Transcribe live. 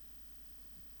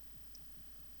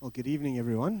Well, good evening,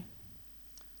 everyone.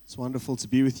 It's wonderful to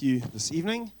be with you this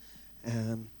evening.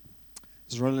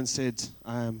 As Roland said,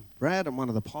 I'm Brad. I'm one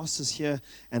of the pastors here,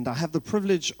 and I have the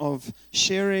privilege of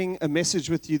sharing a message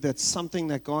with you that's something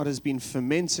that God has been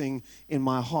fermenting in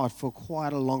my heart for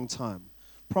quite a long time,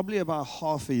 probably about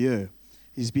half a year.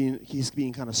 He's been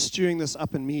kind of stewing this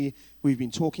up in me. We've been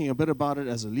talking a bit about it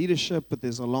as a leadership, but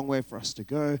there's a long way for us to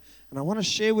go. And I want to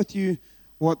share with you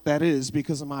what that is,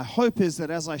 because my hope is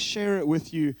that as I share it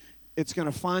with you, it's going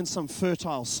to find some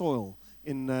fertile soil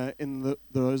in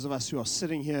those of us who are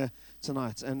sitting here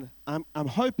tonight. And I'm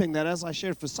hoping that as I share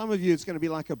it, for some of you, it's going to be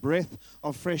like a breath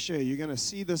of fresh air. You're going to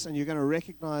see this and you're going to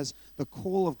recognize the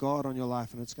call of God on your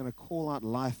life, and it's going to call out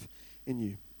life in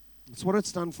you. It's what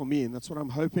it's done for me, and that's what I'm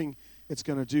hoping it's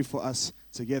going to do for us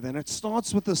together. And it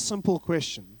starts with a simple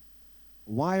question: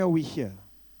 why are we here?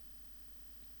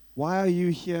 Why are you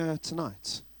here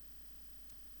tonight?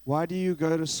 Why do you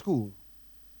go to school,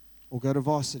 or go to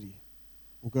varsity,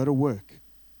 or go to work?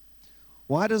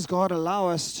 Why does God allow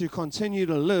us to continue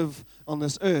to live on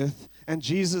this earth, and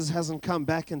Jesus hasn't come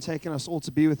back and taken us all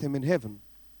to be with Him in heaven?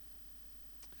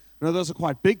 I know those are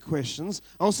quite big questions.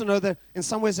 I also know that in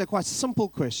some ways they're quite simple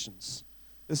questions.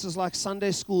 This is like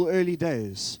Sunday school early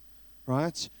days,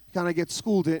 right? You kind of get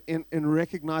schooled in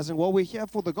recognizing, well, we're here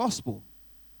for the gospel.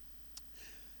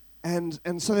 And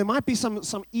so there might be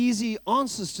some easy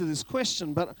answers to this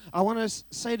question, but I want to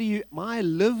say to you, my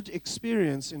lived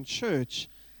experience in church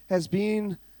has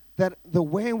been that the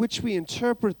way in which we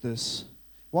interpret this,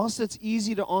 whilst it's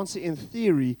easy to answer in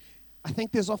theory, I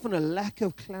think there's often a lack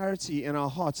of clarity in our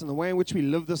hearts, and the way in which we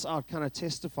live this out kind of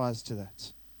testifies to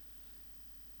that.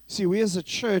 See, we as a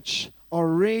church are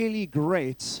really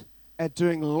great at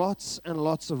doing lots and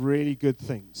lots of really good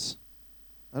things.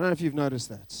 I don't know if you've noticed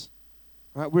that.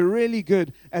 Right, we're really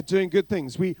good at doing good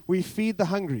things. We feed the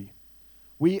hungry.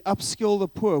 We upskill the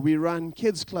poor. We run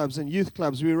kids clubs and youth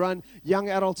clubs. We run young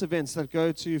adult events that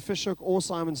go to Fishhook or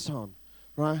Simonstown.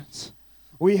 Right?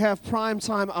 We have prime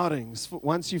time outings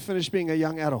once you finish being a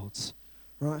young adult.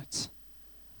 Right?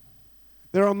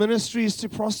 There are ministries to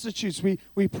prostitutes.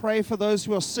 We pray for those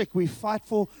who are sick. We fight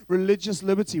for religious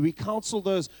liberty. We counsel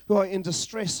those who are in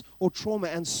distress or trauma,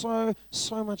 and so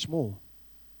much more.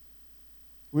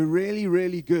 We're really,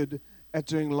 really good at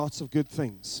doing lots of good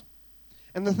things.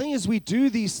 And the thing is, we do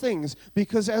these things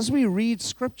because as we read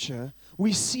Scripture,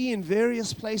 we see in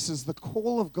various places the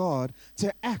call of God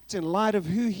to act in light of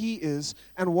who He is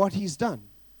and what He's done.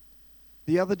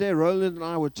 The other day, Roland and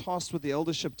I were tasked with the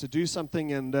eldership to do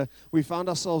something, and we found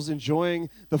ourselves enjoying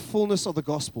the fullness of the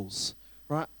Gospels.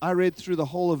 Right? I read through the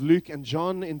whole of Luke and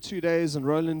John in 2 days, and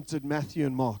Roland did Matthew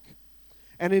and Mark.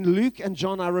 And in Luke and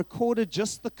John, I recorded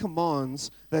just the commands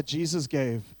that Jesus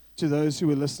gave to those who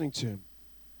were listening to Him.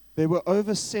 There were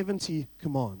over 70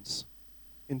 commands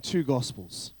in 2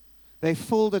 Gospels. They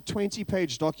filled a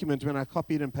 20-page document when I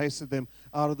copied and pasted them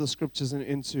out of the Scriptures and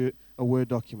into a Word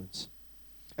document.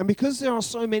 And because there are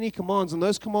so many commands, and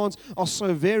those commands are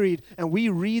so varied, and we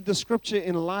read the Scripture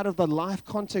in light of the life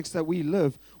context that we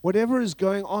live, whatever is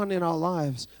going on in our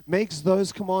lives makes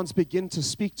those commands begin to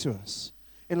speak to us,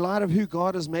 in light of who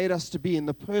God has made us to be, and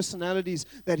the personalities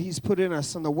that He's put in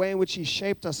us, and the way in which He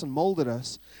shaped us and molded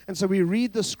us. And so we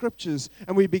read the Scriptures,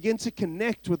 and we begin to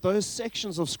connect with those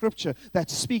sections of Scripture that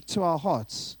speak to our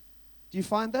hearts. Do you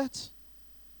find that?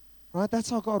 Right? That's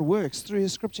how God works, through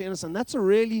His Scripture in us, and that's a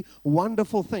really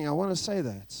wonderful thing. I want to say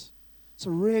that. It's a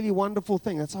really wonderful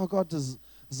thing. That's how God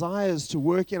desires to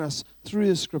work in us through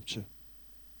His Scripture.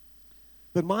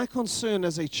 But my concern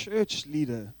as a church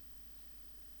leader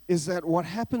is that what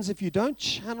happens if you don't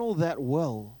channel that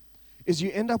well is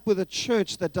you end up with a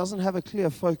church that doesn't have a clear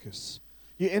focus.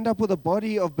 You end up with a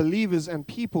body of believers and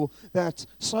people that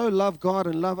so love God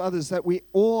and love others that we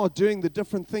all are doing the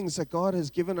different things that God has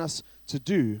given us to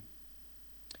do,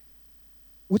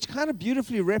 which kind of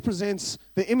beautifully represents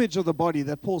the image of the body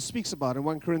that Paul speaks about in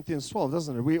 1 Corinthians 12,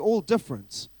 doesn't it? We're all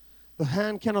different. The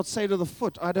hand cannot say to the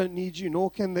foot, I don't need you,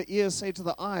 nor can the ear say to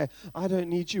the eye, I don't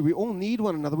need you. We all need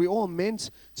one another. We're all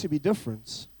meant to be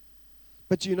different.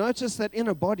 But you notice that in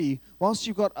a body, whilst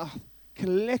you've got a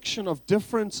collection of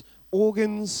different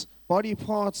organs, body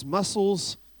parts,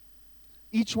 muscles,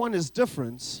 each one is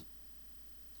different,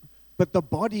 but the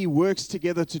body works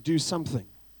together to do something.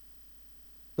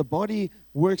 The body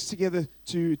works together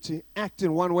to act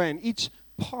in one way, and each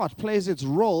part plays its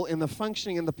role in the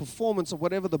functioning and the performance of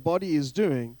whatever the body is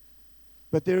doing,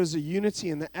 but there is a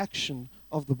unity in the action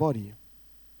of the body.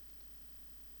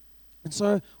 And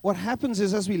so what happens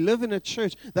is, as we live in a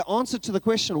church, the answer to the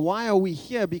question, why are we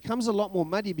here, becomes a lot more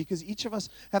muddy, because each of us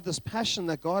have this passion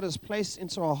that God has placed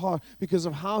into our heart because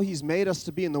of how He's made us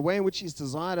to be and the way in which He's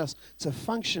desired us to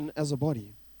function as a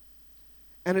body.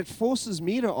 And it forces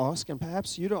me to ask, and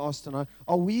perhaps you to ask tonight,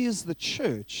 are we as the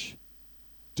church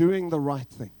doing the right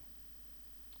thing?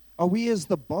 Are we as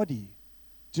the body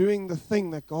doing the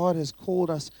thing that God has called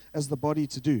us as the body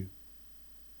to do?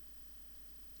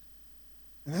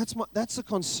 And that's a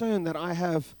concern that I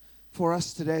have for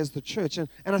us today as the church. And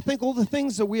I think all the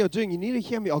things that we are doing, you need to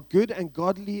hear me, are good and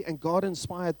godly and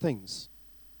God-inspired things.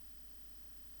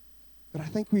 But I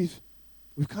think we've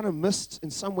kind of missed, in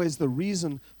some ways, the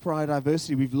reason for our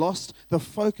diversity. We've lost the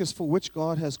focus for which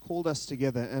God has called us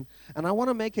together. And I want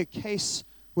to make a case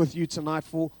with you tonight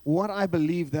for what I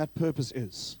believe that purpose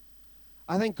is.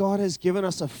 I think God has given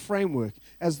us a framework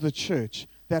as the church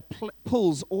that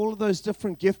pulls all of those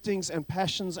different giftings and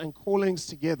passions and callings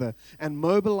together and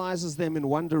mobilizes them in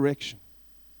one direction.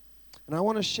 And I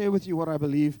want to share with you what I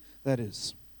believe that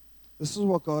is. This is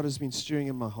what God has been stirring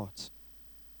in my heart.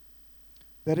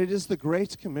 That it is the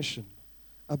Great Commission,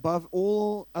 above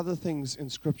all other things in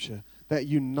Scripture, that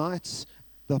unites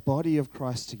the body of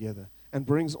Christ together and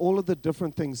brings all of the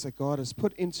different things that God has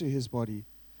put into His body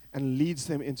and leads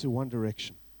them into one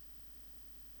direction.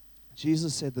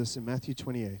 Jesus said this in Matthew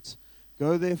 28.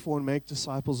 Go therefore and make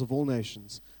disciples of all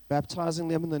nations, baptizing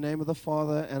them in the name of the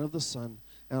Father and of the Son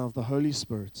and of the Holy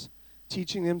Spirit,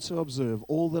 teaching them to observe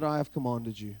all that I have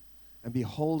commanded you. And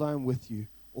behold, I am with you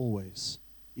always,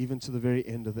 even to the very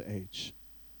end of the age.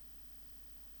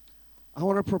 I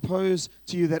want to propose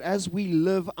to you that as we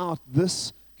live out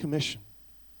this commission,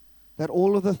 that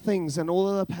all of the things and all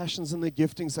of the passions and the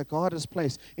giftings that God has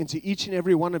placed into each and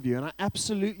every one of you, and I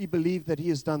absolutely believe that He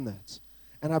has done that.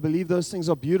 And I believe those things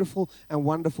are beautiful and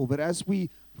wonderful. But as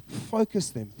we focus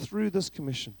them through this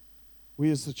commission, we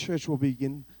as the church will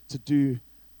begin to do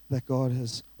what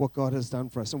God has done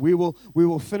for us. And we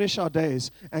will finish our days,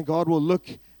 and God will look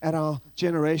at our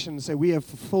generation and say, we have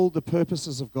fulfilled the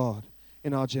purposes of God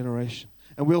in our generation.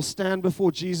 And we'll stand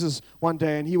before Jesus one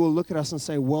day, and He will look at us and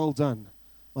say, well done,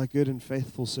 my good and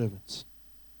faithful servants.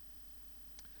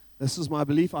 This is my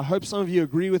belief. I hope some of you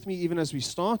agree with me even as we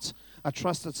start. I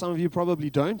trust that some of you probably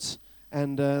don't,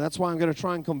 and that's why I'm going to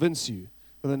try and convince you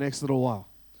for the next little while.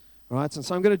 All right, and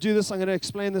so I'm going to do this. I'm going to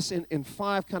explain this in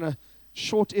 5 kind of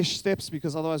short-ish steps,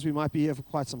 because otherwise we might be here for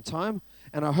quite some time.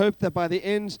 And I hope that by the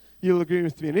end you'll agree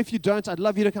with me. And if you don't, I'd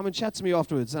love you to come and chat to me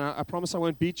afterwards. And I promise I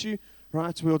won't beat you.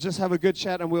 Right? We'll just have a good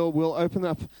chat, and we'll open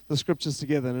up the scriptures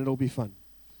together, and it'll be fun.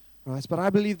 Right? But I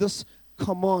believe this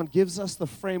command gives us the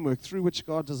framework through which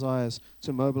God desires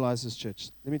to mobilize His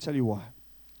church. Let me tell you why.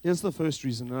 Here's the first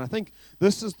reason, and I think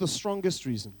this is the strongest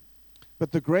reason.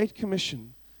 But the Great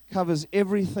Commission covers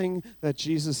everything that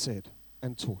Jesus said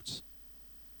and taught.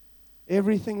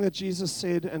 Everything that Jesus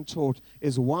said and taught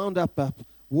is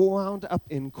caught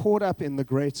up in the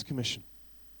Great Commission.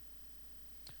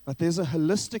 But there's a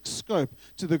holistic scope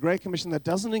to the Great Commission that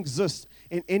doesn't exist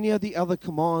in any of the other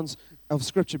commands of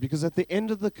Scripture. Because at the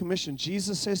end of the commission,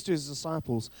 Jesus says to His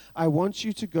disciples, I want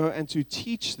you to go and to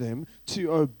teach them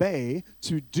to obey,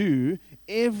 to do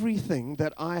everything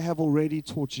that I have already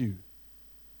taught you.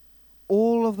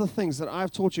 All of the things that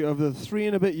I've taught you over the 3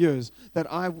 and a bit years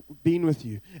that I've been with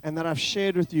you and that I've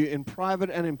shared with you in private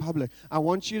and in public, I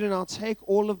want you to now take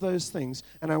all of those things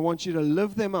and I want you to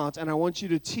live them out, and I want you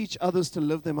to teach others to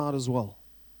live them out as well.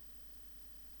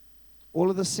 All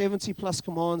of the 70 plus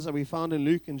commands that we found in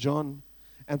Luke and John,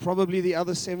 and probably the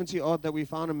other 70 odd that we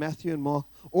found in Matthew and Mark,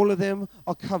 all of them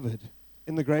are covered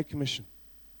in the Great Commission.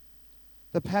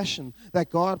 The passion that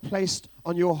God placed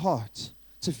on your heart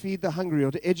to feed the hungry or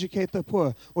to educate the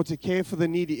poor or to care for the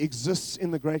needy exists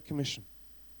in the Great Commission.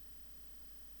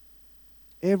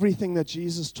 Everything that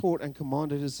Jesus taught and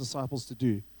commanded His disciples to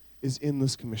do is in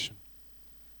this commission.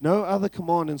 No other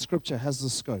command in Scripture has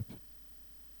this scope.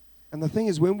 And the thing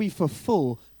is, when we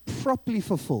properly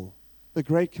fulfill the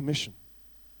Great Commission,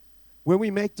 when we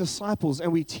make disciples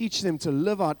and we teach them to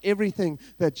live out everything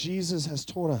that Jesus has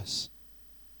taught us,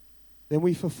 then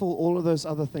we fulfill all of those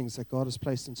other things that God has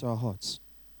placed into our hearts.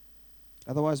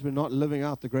 Otherwise, we're not living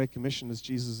out the Great Commission as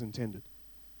Jesus intended.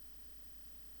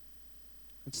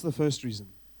 That's the first reason.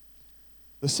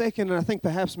 The second, and I think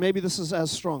perhaps maybe this is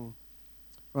as strong,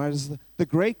 right, is the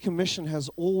Great Commission has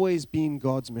always been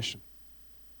God's mission.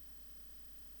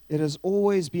 It has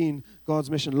always been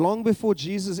God's mission. Long before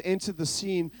Jesus entered the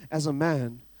scene as a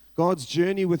man, God's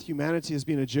journey with humanity has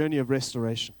been a journey of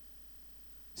restoration.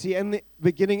 See, in the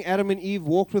beginning, Adam and Eve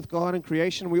walked with God in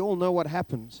creation. We all know what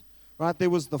happened. Right?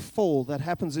 There was the fall that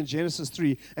happens in Genesis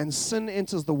 3, and sin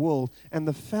enters the world, and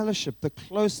the fellowship, the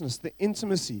closeness, the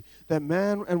intimacy that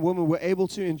man and woman were able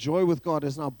to enjoy with God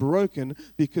is now broken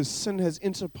because sin has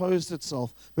interposed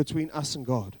itself between us and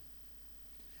God.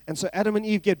 And so Adam and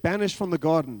Eve get banished from the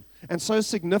garden. And so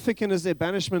significant is their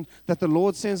banishment that the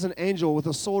Lord sends an angel with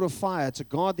a sword of fire to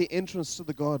guard the entrance to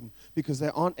the garden because they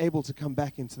aren't able to come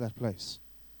back into that place.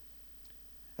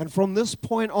 And from this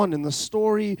point on in the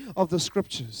story of the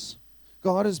Scriptures,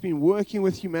 God has been working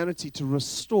with humanity to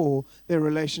restore their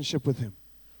relationship with Him.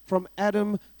 From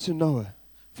Adam to Noah,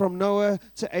 from Noah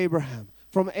to Abraham,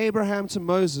 from Abraham to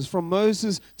Moses, from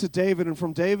Moses to David, and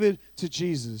from David to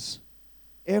Jesus.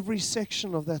 Every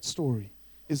section of that story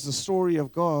is the story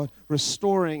of God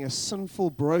restoring a sinful,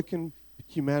 broken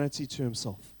humanity to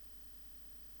Himself.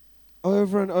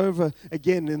 Over and over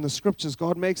again in the Scriptures,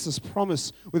 God makes this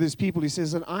promise with His people. He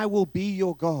says, "And I will be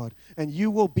your God, and you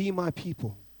will be my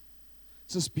people."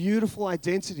 It's this beautiful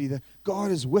identity that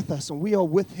God is with us and we are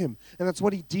with Him. And that's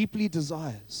what He deeply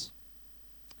desires.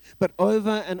 But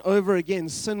over and over again,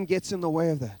 sin gets in the way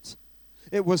of that.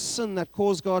 It was sin that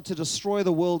caused God to destroy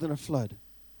the world in a flood.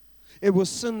 It was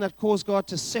sin that caused God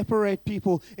to separate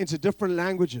people into different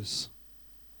languages.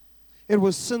 It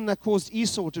was sin that caused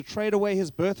Esau to trade away his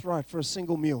birthright for a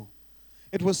single meal.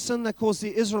 It was sin that caused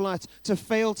the Israelites to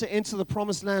fail to enter the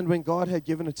promised land when God had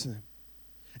given it to them.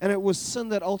 And it was sin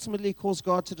that ultimately caused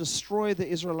God to destroy the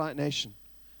Israelite nation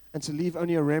and to leave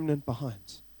only a remnant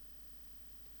behind.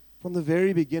 From the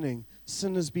very beginning,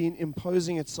 sin has been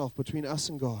imposing itself between us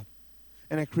and God.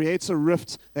 And it creates a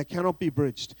rift that cannot be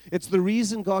bridged. It's the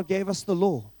reason God gave us the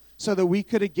law, so that we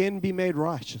could again be made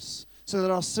righteous, so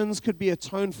that our sins could be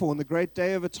atoned for in the great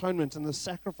day of atonement and the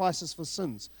sacrifices for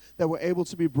sins that were able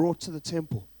to be brought to the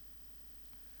temple.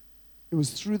 It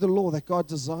was through the law that God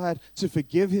desired to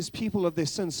forgive His people of their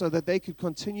sins so that they could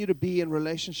continue to be in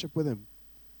relationship with Him.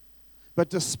 But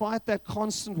despite that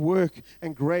constant work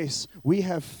and grace, we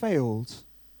have failed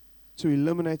to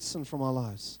eliminate sin from our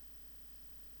lives.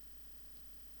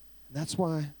 And that's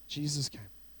why Jesus came.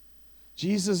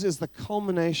 Jesus is the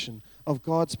culmination of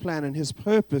God's plan, and His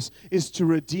purpose is to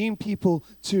redeem people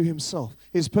to Himself.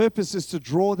 His purpose is to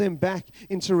draw them back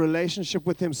into relationship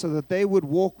with Him so that they would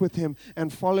walk with Him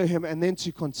and follow Him, and then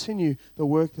to continue the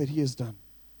work that He has done.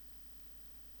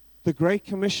 The Great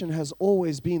Commission has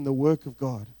always been the work of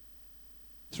God.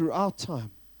 Throughout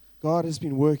time, God has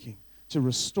been working to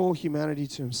restore humanity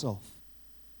to Himself.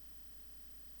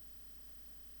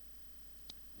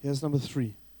 Here's number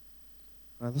 3.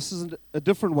 Now, this is a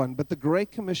different one, but the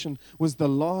Great Commission was the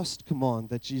last command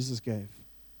that Jesus gave.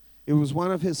 It was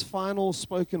one of His final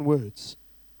spoken words.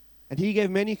 And He gave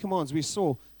many commands. We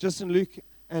saw just in Luke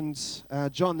and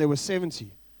John, there were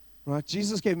 70. Right?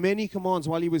 Jesus gave many commands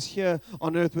while He was here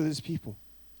on earth with His people.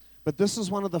 But this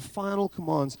is one of the final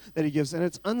commands that He gives, and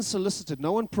it's unsolicited.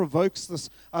 No one provokes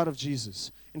this out of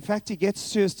Jesus. In fact, He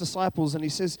gets to His disciples, and He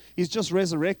says He's just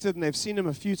resurrected, and they've seen Him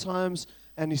a few times,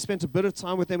 and He spent a bit of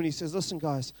time with them, and He says, "Listen,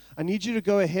 guys, I need you to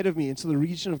go ahead of me into the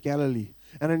region of Galilee,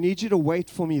 and I need you to wait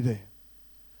for me there."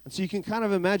 And so you can kind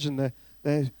of imagine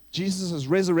that Jesus is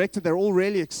resurrected. They're all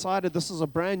really excited. This is a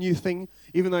brand new thing.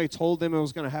 Even though He told them it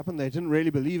was going to happen, they didn't really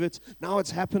believe it. Now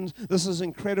it's happened. This is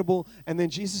incredible. And then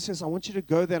Jesus says, "I want you to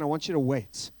go there, and I want you to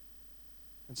wait."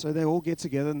 And so they all get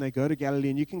together, and they go to Galilee.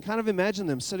 And you can kind of imagine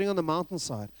them sitting on the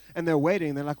mountainside, and they're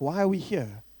waiting. They're like, "Why are we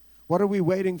here? What are we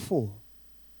waiting for?"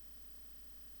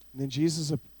 And then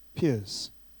Jesus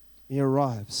appears. He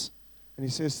arrives. And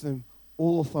He says to them,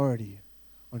 "All authority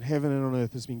on heaven and on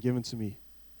earth has been given to me.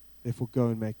 Therefore go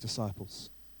and make disciples."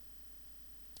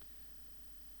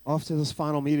 After this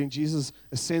final meeting, Jesus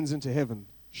ascends into heaven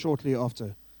shortly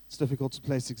after. It's difficult to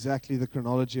place exactly the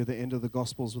chronology of the end of the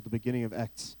Gospels with the beginning of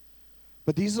Acts.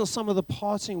 But these are some of the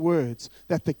parting words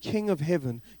that the King of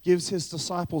Heaven gives His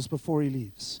disciples before He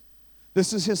leaves.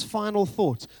 This is His final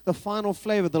thought, the final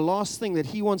flavor, the last thing that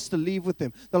He wants to leave with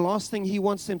them, the last thing He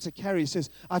wants them to carry. He says,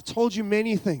 "I've told you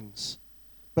many things,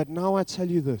 but now I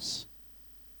tell you this.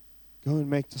 Go and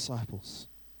make disciples."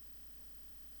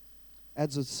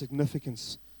 Adds a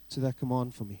significance to that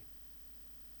command for me.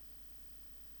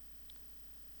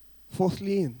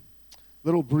 Fourthly, and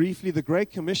little briefly, the Great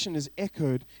Commission is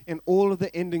echoed in all of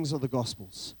the endings of the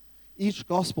Gospels. Each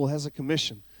Gospel has a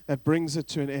commission that brings it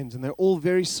to an end, and they're all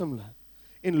very similar.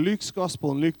 In Luke's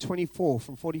Gospel, in Luke 24,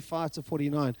 from 45 to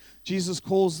 49, Jesus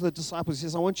calls the disciples. He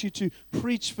says, "I want you to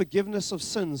preach forgiveness of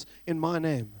sins in my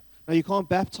name." Now, you can't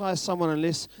baptize someone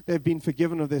unless they've been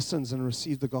forgiven of their sins and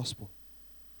received the gospel.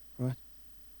 Right?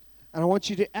 "And I want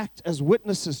you to act as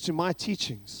witnesses to my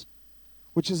teachings."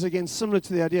 which is again similar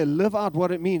to the idea, live out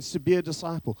what it means to be a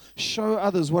disciple. Show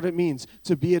others what it means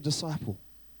to be a disciple.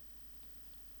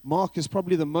 Mark is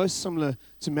probably the most similar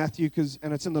to Matthew,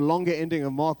 and it's in the longer ending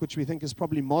of Mark, which we think is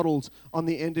probably modeled on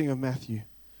the ending of Matthew.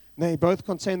 And they both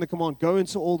contain the command, go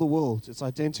into all the world. It's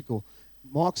identical.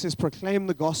 Mark says, proclaim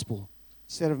the gospel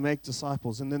instead of make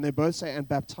disciples. And then they both say, and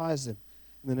baptize them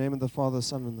in the name of the Father, the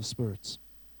Son, and the Spirit.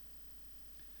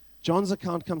 John's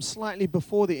account comes slightly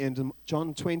before the end in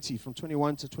John 20, from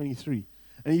 21 to 23.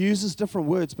 And he uses different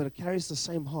words, but it carries the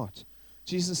same heart.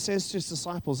 Jesus says to his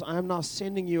disciples, I am now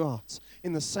sending you out.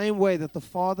 In the same way that the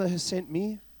Father has sent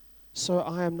me, so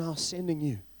I am now sending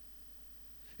you.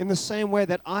 In the same way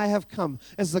that I have come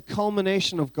as the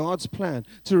culmination of God's plan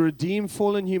to redeem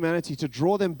fallen humanity, to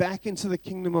draw them back into the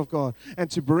kingdom of God, and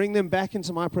to bring them back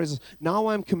into my presence, now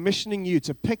I'm commissioning you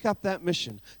to pick up that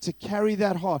mission, to carry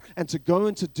that heart, and to go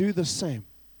and to do the same.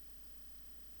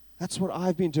 That's what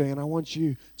I've been doing, and I want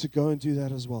you to go and do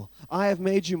that as well. I have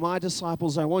made you my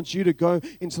disciples. I want you to go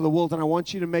into the world, and I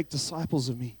want you to make disciples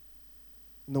of me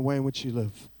in the way in which you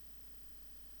live.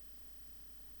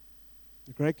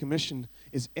 The Great Commission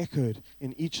is echoed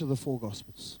in each of the four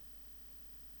Gospels.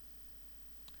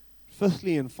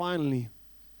 Fifthly and finally,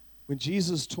 when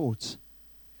Jesus taught,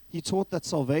 he taught that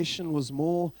salvation was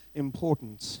more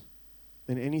important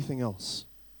than anything else.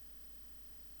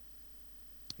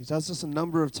 He does this a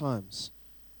number of times.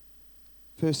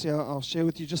 Firstly, I'll share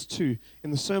with you just two.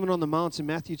 In the Sermon on the Mount in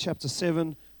Matthew chapter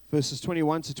 7, verses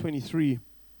 21 to 23,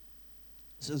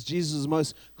 this is Jesus'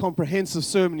 most comprehensive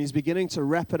sermon. He's beginning to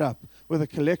wrap it up with a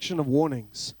collection of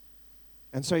warnings.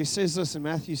 And so he says this in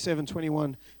Matthew 7:21.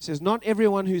 He says, not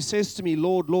everyone who says to me,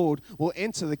 Lord, Lord, will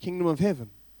enter the kingdom of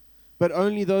heaven, but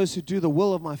only those who do the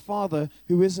will of my Father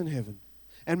who is in heaven.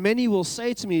 And many will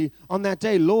say to me on that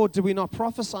day, Lord, did we not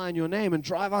prophesy in your name and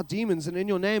drive out demons and in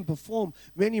your name perform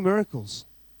many miracles?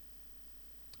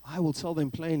 I will tell them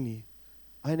plainly,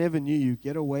 I never knew you.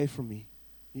 Get away from me,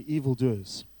 you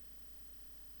evildoers.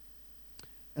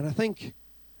 And I think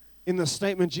in this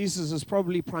statement, Jesus is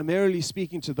probably primarily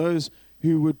speaking to those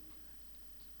who would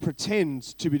pretend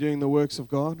to be doing the works of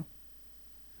God.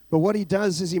 But what he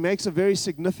does is he makes a very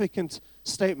significant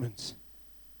statement.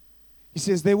 He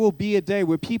says there will be a day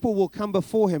where people will come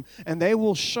before him and they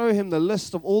will show him the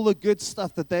list of all the good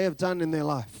stuff that they have done in their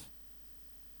life.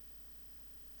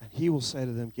 And he will say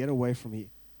to them, get away from me.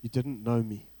 You didn't know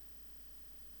me.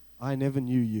 I never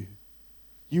knew you.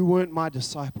 You weren't my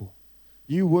disciple.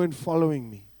 You weren't following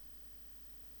me.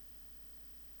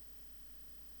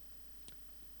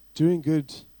 Doing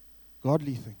good,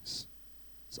 godly things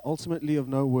is ultimately of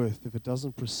no worth if it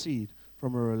doesn't proceed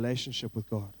from a relationship with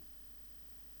God.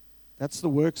 That's the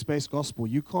works-based gospel.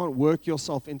 You can't work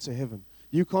yourself into heaven.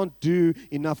 You can't do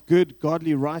enough good,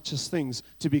 godly, righteous things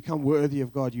to become worthy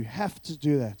of God. You have to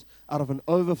do that out of an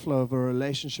overflow of a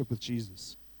relationship with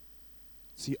Jesus.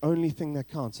 It's the only thing that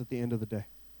counts at the end of the day.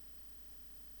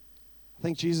 I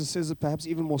think Jesus says it perhaps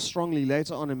even more strongly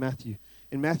later on in Matthew.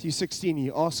 In Matthew 16,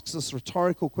 he asks this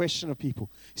rhetorical question of people.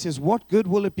 He says, what good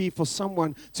will it be for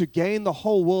someone to gain the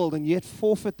whole world and yet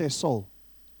forfeit their soul?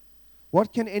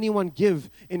 What can anyone give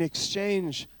in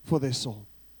exchange for their soul?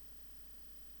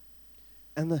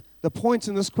 And the point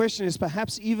in this question is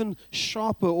perhaps even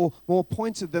sharper or more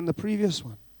pointed than the previous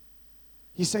one.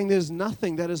 He's saying there's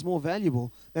nothing that is more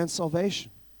valuable than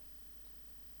salvation.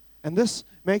 And this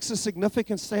makes a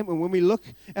significant statement. When we look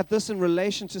at this in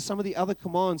relation to some of the other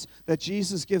commands that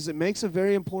Jesus gives, it makes a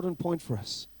very important point for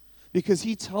us. Because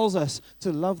he tells us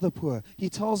to love the poor. He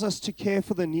tells us to care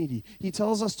for the needy. He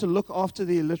tells us to look after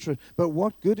the illiterate. But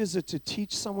what good is it to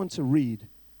teach someone to read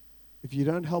if you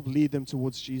don't help lead them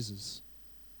towards Jesus?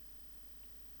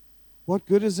 What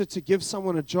good is it to give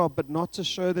someone a job but not to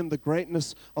show them the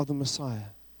greatness of the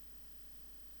Messiah?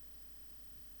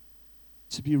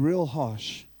 To be real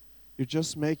harsh, you're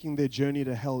just making their journey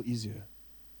to hell easier.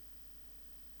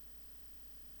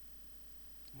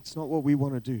 It's not what we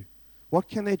want to do. What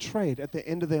can they trade at the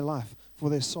end of their life for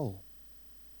their soul?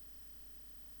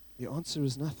 The answer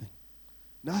is nothing.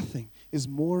 Nothing is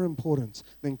more important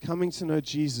than coming to know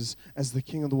Jesus as the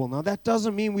King of the world. Now, that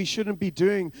doesn't mean we shouldn't be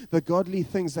doing the godly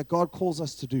things that God calls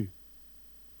us to do.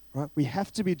 Right? We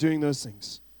have to be doing those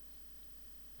things.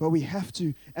 But we have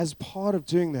to, as part of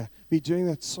doing that, be doing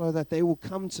that so that they will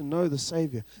come to know the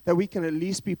Savior. That we can at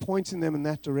least be pointing them in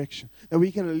that direction. That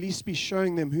we can at least be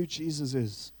showing them who Jesus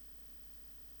is.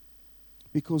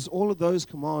 Because all of those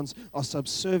commands are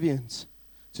subservient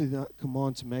to the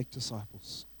command to make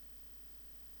disciples.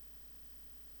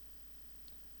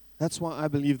 That's why I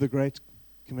believe the Great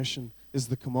Commission is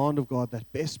the command of God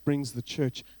that best brings the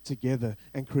church together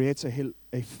and creates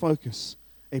a focus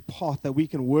a path that we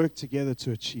can work together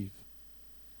to achieve.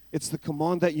 It's the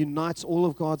command that unites all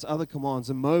of God's other commands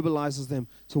and mobilizes them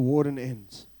toward an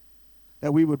end.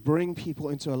 That we would bring people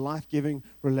into a life-giving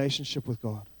relationship with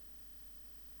God.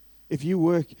 If you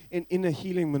work in a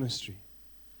healing ministry,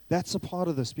 that's a part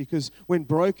of this, because when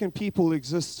broken people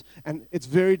exist, and it's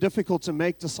very difficult to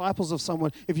make disciples of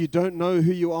someone if you don't know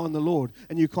who you are in the Lord,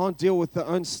 and you can't deal with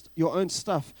your own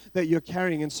stuff that you're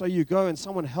carrying, and so you go and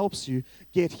someone helps you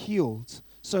get healed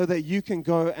so that you can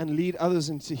go and lead others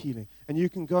into healing, and you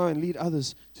can go and lead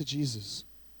others to Jesus.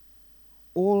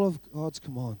 All of God's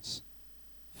commands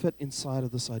fit inside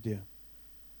of this idea.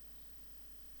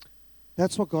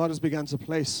 That's what God has begun to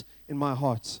place in my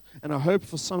heart, and I hope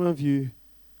for some of you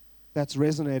that's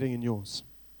resonating in yours.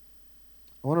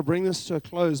 I want to bring this to a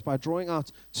close by drawing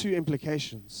out two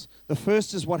implications. The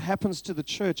first is what happens to the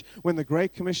church when the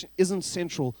Great Commission isn't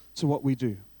central to what we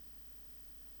do.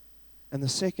 And the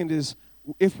second is,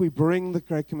 if we bring the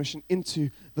Great Commission into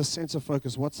the center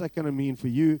focus, what's that going to mean for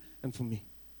you and for me?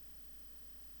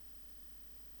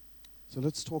 So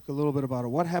let's talk a little bit about it.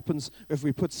 What happens if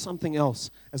we put something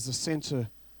else as the center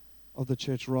of the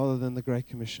church rather than the Great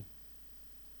Commission?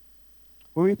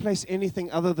 When we place anything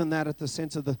other than that at the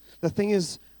center, the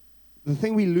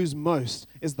thing we lose most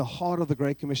is the heart of the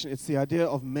Great Commission. It's the idea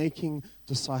of making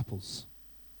disciples.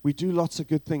 We do lots of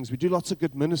good things. We do lots of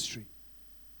good ministry,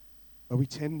 but we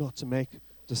tend not to make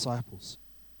disciples.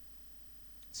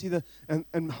 See,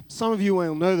 and some of you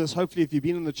will know this, hopefully, if you've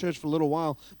been in the church for a little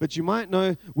while, but you might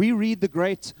know we read the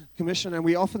Great Commission and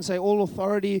we often say, all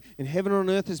authority in heaven and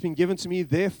on earth has been given to me,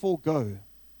 therefore go.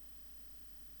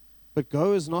 But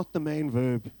go is not the main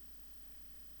verb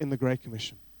in the Great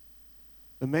Commission.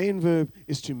 The main verb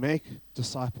is to make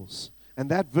disciples. And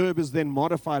that verb is then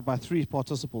modified by three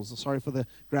participles. Sorry for the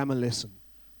grammar lesson,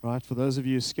 right? For those of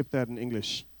you who skipped that in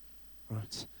English,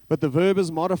 right? But the verb is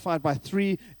modified by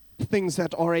three things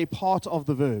that are a part of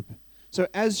the verb. So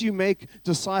as you make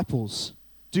disciples,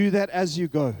 do that as you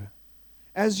go.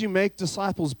 As you make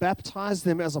disciples, baptize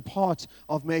them as a part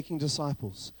of making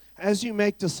disciples. As you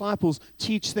make disciples,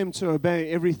 teach them to obey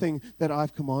everything that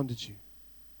I've commanded you.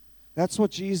 That's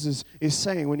what Jesus is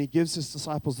saying when he gives his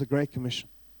disciples the Great Commission.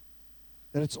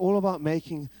 That it's all about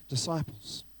making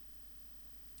disciples.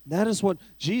 That is what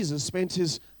Jesus spent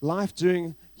his life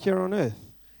doing here on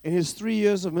earth. In his 3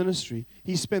 years of ministry,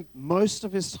 he spent most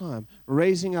of his time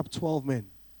raising up 12 men.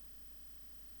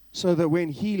 So that when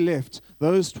he left,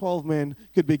 those 12 men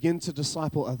could begin to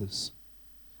disciple others.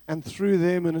 And through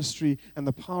their ministry and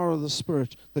the power of the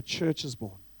Spirit, the church is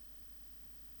born.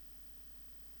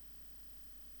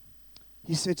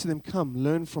 He said to them, come,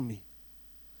 learn from me.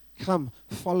 Come,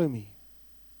 follow me.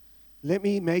 Let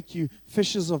me make you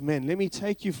fishers of men. Let me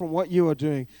take you from what you are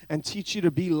doing and teach you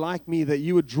to be like me, that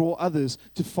you would draw others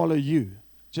to follow you,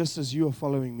 just as you are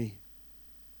following me.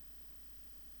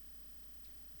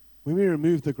 When we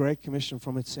remove the Great Commission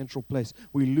from its central place,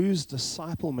 we lose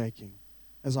disciple making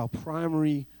as our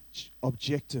primary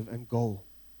objective and goal.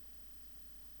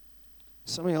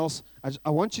 Something else, I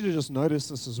want you to just notice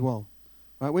this as well.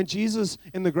 Right? When Jesus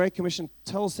in the Great Commission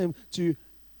tells them to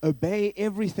obey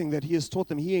everything that he has taught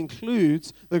them, he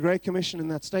includes the Great Commission in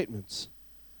that statement.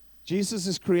 Jesus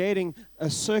is creating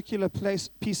a circular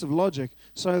piece of logic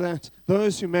so that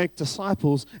those who make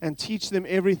disciples and teach them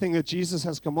everything that Jesus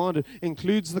has commanded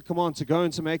includes the command to go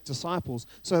and to make disciples,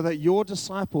 so that your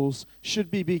disciples should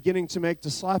be beginning to make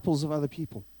disciples of other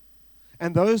people.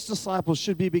 And those disciples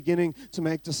should be beginning to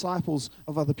make disciples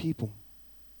of other people.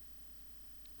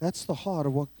 That's the heart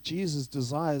of what Jesus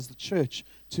desires the church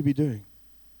to be doing.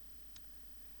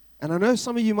 And I know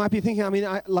some of you might be thinking,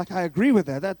 I agree with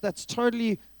that. That's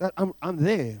totally, I'm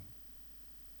there.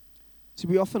 See,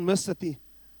 we often miss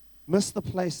the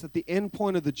place that the end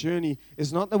point of the journey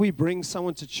is not that we bring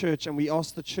someone to church and we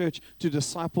ask the church to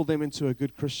disciple them into a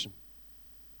good Christian.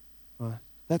 Right?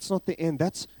 That's not the end.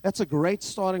 That's a great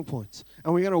starting point.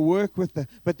 And we're going to work with that.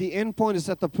 But the end point is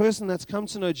that the person that's come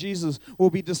to know Jesus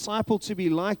will be discipled to be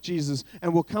like Jesus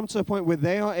and will come to a point where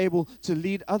they are able to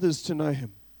lead others to know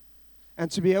him. And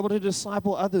to be able to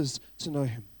disciple others to know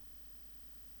him.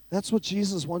 That's what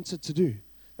Jesus wanted to do.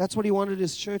 That's what he wanted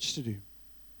his church to do.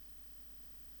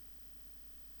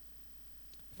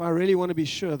 If I really want to be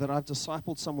sure that I've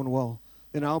discipled someone well,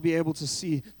 then I'll be able to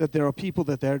see that there are people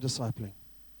that they're discipling.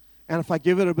 And if I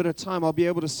give it a bit of time, I'll be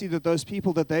able to see that those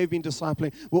people that they've been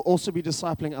discipling will also be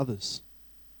discipling others.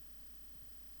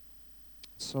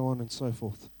 So on and so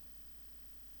forth.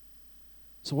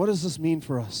 So what does this mean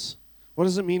for us? What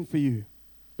does it mean for you?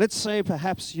 Let's say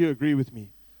perhaps you agree with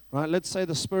me, right? Let's say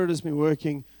the Spirit has been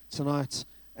working tonight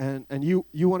and you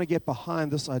want to get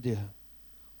behind this idea.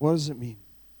 What does it mean?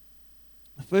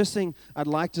 The first thing I'd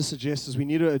like to suggest is we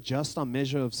need to adjust our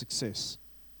measure of success.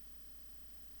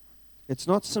 It's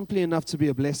not simply enough to be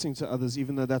a blessing to others,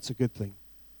 even though that's a good thing.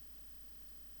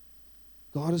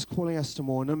 God is calling us to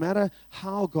more. No matter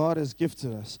how God has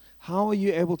gifted us, how are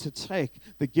you able to take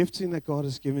the gifting that God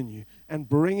has given you and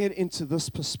bring it into this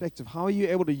perspective? How are you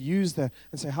able to use that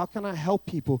and say, how can I help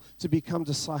people to become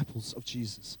disciples of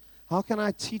Jesus? How can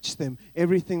I teach them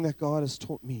everything that God has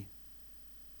taught me?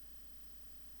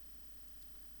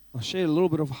 I'll share a little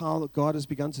bit of how God has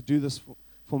begun to do this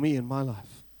for me in my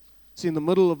life. See, in the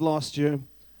middle of last year,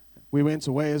 we went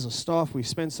away as a staff. We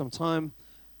spent some time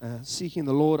seeking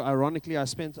the Lord. Ironically, I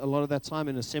spent a lot of that time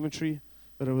in a cemetery,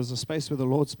 but it was a space where the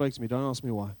Lord spoke to me. Don't ask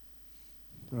me why.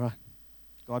 All right.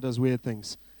 God does weird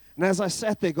things. And as I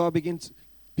sat there, God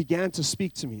began to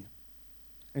speak to me.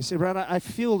 And He said, Brad, I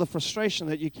feel the frustration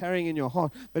that you're carrying in your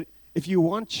heart, but if you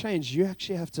want change, you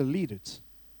actually have to lead it.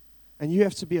 And you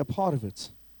have to be a part of it.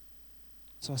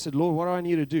 So I said, Lord, what do I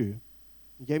need to do?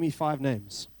 He gave me 5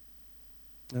 names.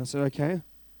 And I said, okay,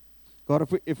 God,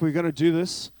 if we're going to do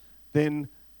this, then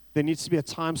there needs to be a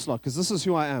time slot, because this is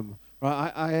who I am.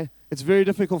 Right? It's very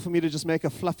difficult for me to just make a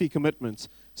fluffy commitment.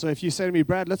 So if you say to me,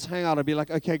 Brad, let's hang out, I'll be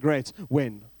like, okay, great.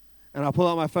 When? And I'll pull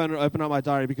out my phone and open up my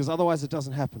diary, because otherwise it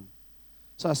doesn't happen.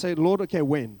 So I say, Lord, okay,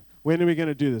 when? When are we going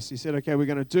to do this? He said, okay, we're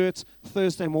going to do it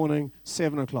Thursday morning,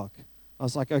 7 o'clock. I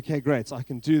was like, okay, great, I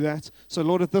can do that. So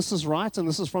Lord, if this is right and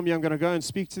this is from you, I'm going to go and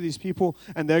speak to these people,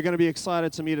 and they're going to be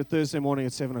excited to meet at Thursday morning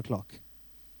at 7 o'clock.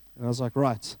 And I was like,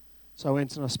 right. So I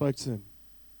went and I spoke to them.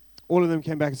 All of them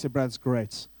came back and said, Brad, it's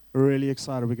great. We're really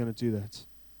excited. We're going to do that.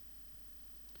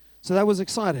 So that was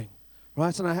exciting,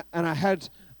 right? And I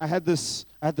had this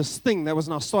thing that was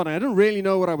now starting. I didn't really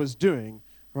know what I was doing,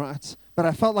 right? But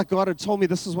I felt like God had told me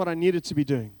this is what I needed to be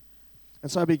doing. And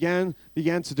so I began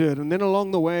to do it. And then along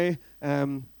the way,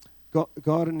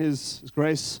 God in His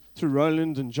grace, through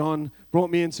Roland and John,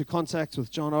 brought me into contact with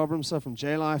John Abramser from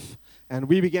J-Life. And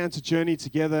we began to journey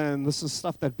together. And this is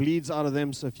stuff that bleeds out of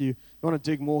them. So if you want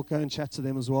to dig more, go and chat to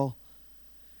them as well.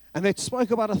 And they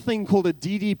spoke about a thing called a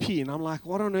DDP. And I'm like,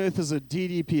 what on earth is a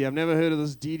DDP? I've never heard of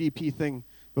this DDP thing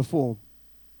before.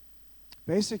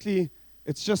 Basically,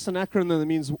 it's just an acronym that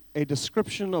means a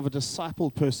description of a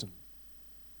discipled person.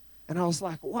 And I was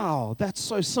like, wow, that's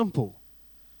so simple,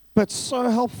 but so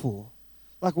helpful.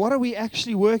 Like, what are we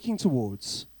actually working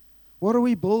towards? What are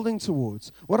we building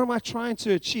towards? What am I trying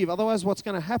to achieve? Otherwise, what's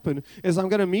going to happen is I'm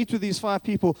going to meet with these 5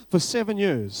 people for 7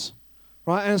 years,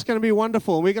 right? And it's going to be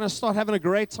wonderful. And we're going to start having a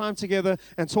great time together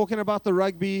and talking about the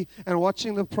rugby and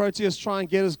watching the Proteas try and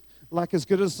get as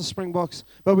good as the Springboks.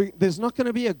 But there's not going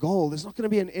to be a goal. There's not going to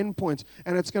be an end point.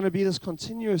 And it's going to be this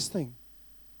continuous thing.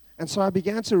 And so I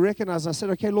began to recognize, I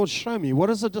said, okay, Lord, show me. What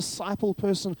does a disciple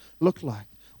person look like?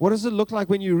 What does it look like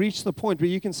when you reach the point where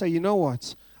you can say, you know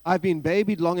what? I've been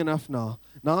babied long enough now.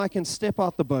 Now I can step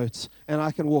out the boat and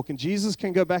I can walk. And Jesus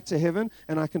can go back to heaven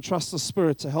and I can trust the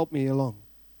Spirit to help me along.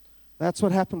 That's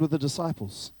what happened with the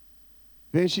disciples.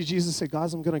 Eventually Jesus said,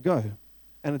 guys, I'm going to go.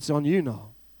 And it's on you now.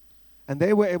 And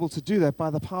they were able to do that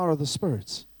by the power of the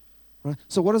Spirit. Right?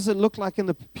 So what does it look like in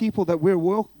the people that we're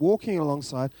walking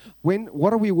alongside?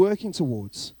 What are we working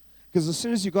towards? Because as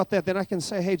soon as you got that, then I can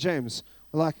say, hey, James,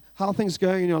 like, how are things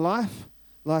going in your life?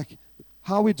 Like,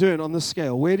 how are we doing on this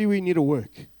scale? Where do we need to work?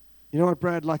 You know what,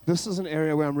 Brad? Like, this is an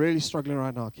area where I'm really struggling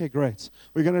right now. Okay, great.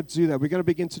 We're going to do that. We're going to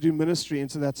begin to do ministry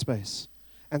into that space.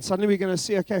 And suddenly we're going to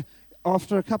see, okay,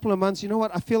 after a couple of months, you know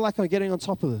what? I feel like I'm getting on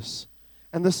top of this.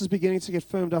 And this is beginning to get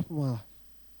firmed up in my life.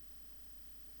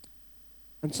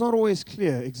 And it's not always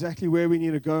clear exactly where we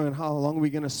need to go and how long we're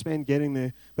going to spend getting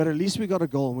there, but at least we got a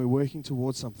goal and we're working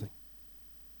towards something.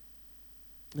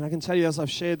 And I can tell you, as I've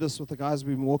shared this with the guys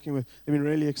we've been walking with, they've been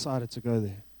really excited to go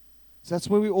there. So that's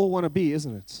where we all want to be,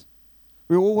 isn't it?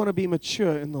 We all want to be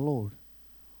mature in the Lord.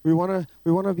 We want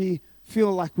to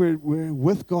feel like we're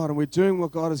with God and we're doing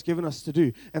what God has given us to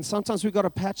do. And sometimes we've got to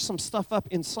patch some stuff up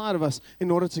inside of us in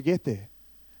order to get there.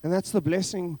 And that's the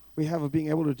blessing we have of being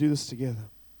able to do this together.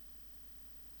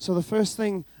 So the first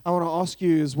thing I want to ask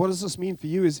you is, what does this mean for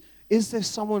you? Is there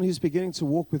someone who's beginning to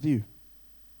walk with you?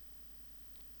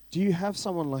 Do you have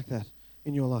someone like that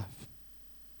in your life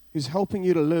who's helping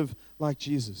you to live like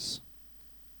Jesus?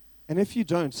 And if you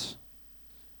don't,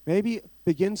 maybe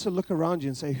begin to look around you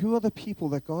and say, who are the people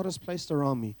that God has placed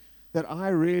around me that I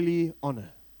really honor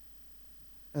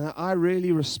and that I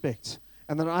really respect?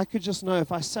 And that I could just know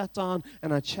if I sat down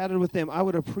and I chatted with them, I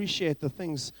would appreciate the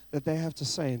things that they have to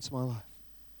say into my life.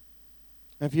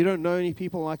 And if you don't know any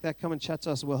people like that, come and chat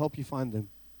to us. We'll help you find them,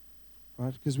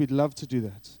 right? Because we'd love to do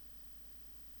that.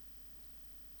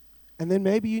 And then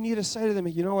maybe you need to say to them,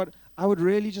 you know what? I would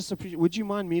really just appreciate, would you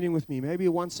mind meeting with me? Maybe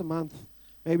once a month,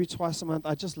 maybe twice a month.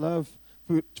 I just love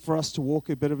for us to walk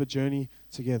a bit of a journey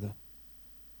together.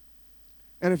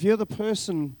 And if you're the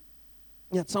person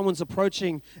that someone's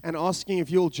approaching and asking if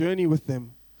you'll journey with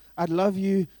them, I'd love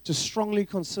you to strongly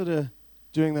consider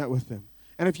doing that with them.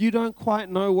 And if you don't quite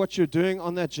know what you're doing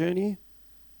on that journey,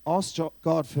 ask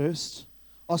God first.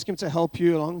 Ask Him to help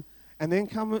you along. And then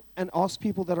come and ask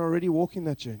people that are already walking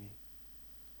that journey.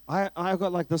 I've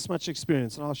got like this much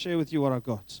experience, and I'll share with you what I've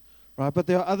got. Right? But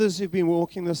there are others who've been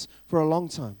walking this for a long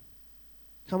time.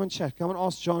 Come and chat. Come and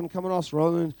ask John. Come and ask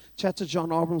Roland. Chat to John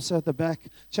Abramson at the back.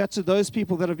 Chat to those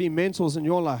people that have been mentors in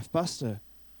your life. Buster.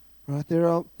 Right? There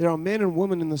are men and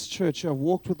women in this church who have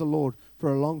walked with the Lord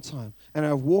for a long time and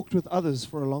have walked with others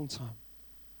for a long time.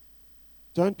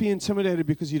 Don't be intimidated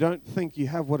because you don't think you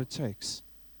have what it takes.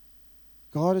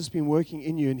 God has been working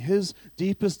in you, and His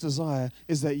deepest desire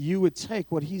is that you would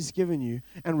take what He's given you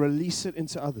and release it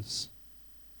into others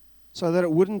so that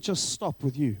it wouldn't just stop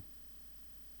with you.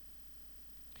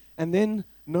 And then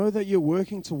know that you're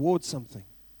working towards something.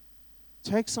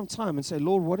 Take some time and say,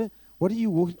 Lord, what are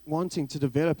you wanting to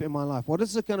develop in my life? What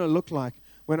is it going to look like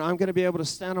when I'm going to be able to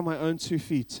stand on my own 2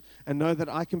 feet and know that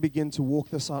I can begin to walk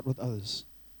this out with others?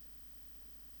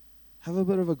 Have a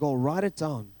bit of a goal. Write it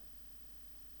down.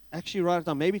 Actually write it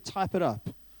down. Maybe type it up,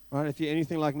 right, if you're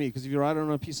anything like me. Because if you write it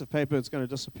on a piece of paper, it's going to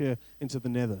disappear into the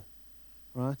nether,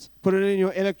 right? Put it in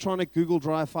your electronic Google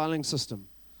Drive filing system.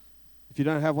 If you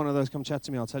don't have one of those, come chat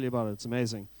to me. I'll tell you about it. It's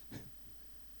amazing.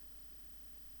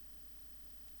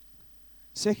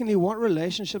 Secondly, what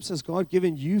relationships has God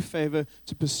given you favor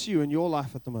to pursue in your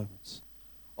life at the moment?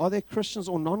 Are there Christians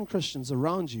or non-Christians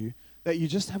around you that you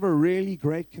just have a really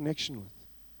great connection with?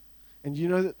 And you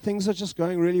know that things are just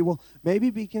going really well.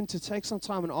 Maybe begin to take some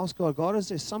time and ask God, God, is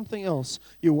there something else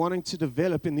you're wanting to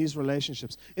develop in these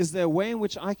relationships? Is there a way in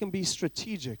which I can be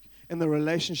strategic in the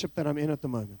relationship that I'm in at the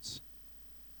moment?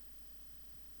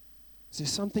 Is there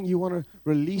something you want to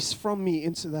release from me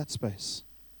into that space?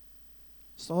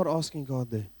 Start asking God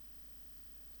there.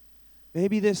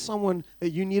 Maybe there's someone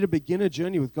that you need to begin a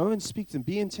journey with. Go and speak to them.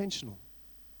 Be intentional.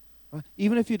 Right?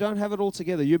 Even if you don't have it all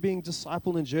together, you're being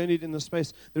discipled and journeyed in the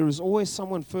space. There is always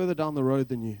someone further down the road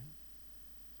than you.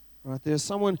 Right? There's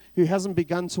someone who hasn't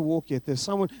begun to walk yet. There's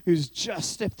someone who's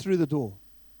just stepped through the door.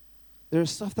 There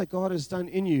is stuff that God has done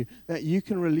in you that you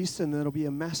can release and that'll be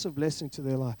a massive blessing to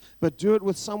their life. But do it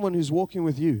with someone who's walking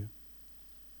with you.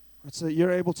 Right? So that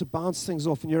you're able to bounce things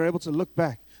off and you're able to look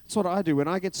back. That's what I do. When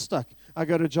I get stuck, I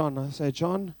go to John. I say,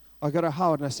 John, I go to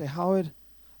Howard and I say, Howard,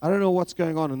 I don't know what's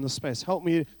going on in this space. Help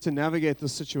me to navigate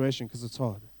this situation because it's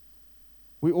hard.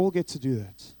 We all get to do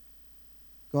that.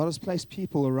 God has placed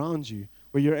people around you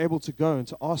where you're able to go and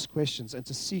to ask questions and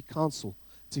to seek counsel,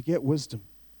 to get wisdom.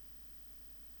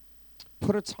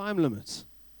 Put a time limit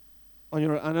on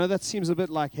your. I know that seems a bit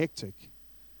like hectic,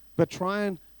 but try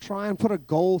and put a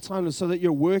goal time limit so that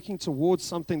you're working towards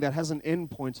something that has an end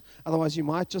point. Otherwise, you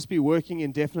might just be working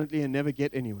indefinitely and never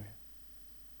get anywhere.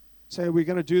 Say, we're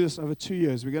going to do this over 2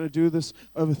 years. We're going to do this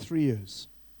over 3 years.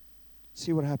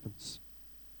 See what happens.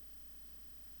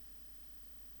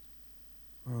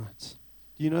 All right.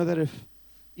 Do you know that if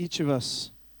each of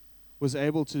us was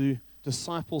able to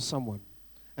disciple someone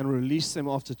and release them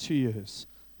after 2 years,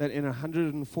 that in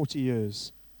 140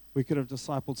 years, we could have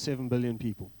discipled 7 billion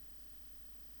people?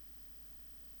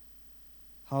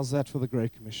 How's that for the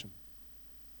Great Commission?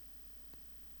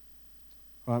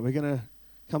 All right, we're going to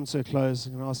come to a close.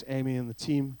 I'm going to ask Amy and the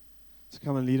team to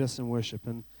come and lead us in worship.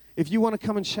 And if you want to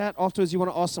come and chat afterwards, you want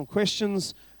to ask some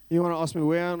questions, you want to ask me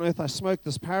where on earth I smoked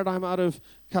this paradigm out of,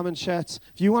 come and chat.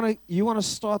 If you want to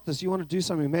start this, you want to do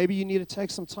something, maybe you need to take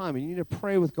some time and you need to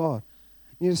pray with God.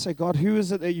 You need to say, God, who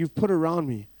is it that you've put around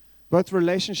me? Both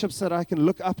relationships that I can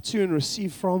look up to and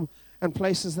receive from and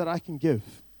places that I can give.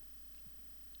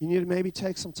 You need to maybe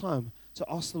take some time to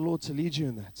ask the Lord to lead you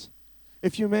in that.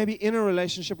 If you're maybe in a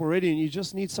relationship already and you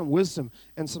just need some wisdom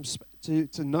and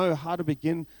to know how to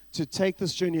begin to take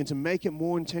this journey and to make it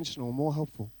more intentional, more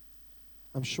helpful,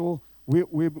 I'm sure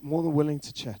we're more than willing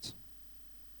to chat.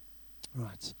 All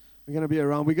right. We're going to be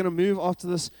around. We're going to move after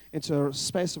this into a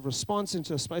space of response,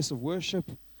 into a space of worship.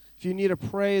 If you need to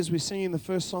pray as we're singing the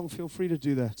first song, feel free to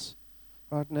do that.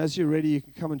 All right. And as you're ready, you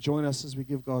can come and join us as we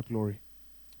give God glory.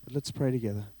 But let's pray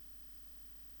together.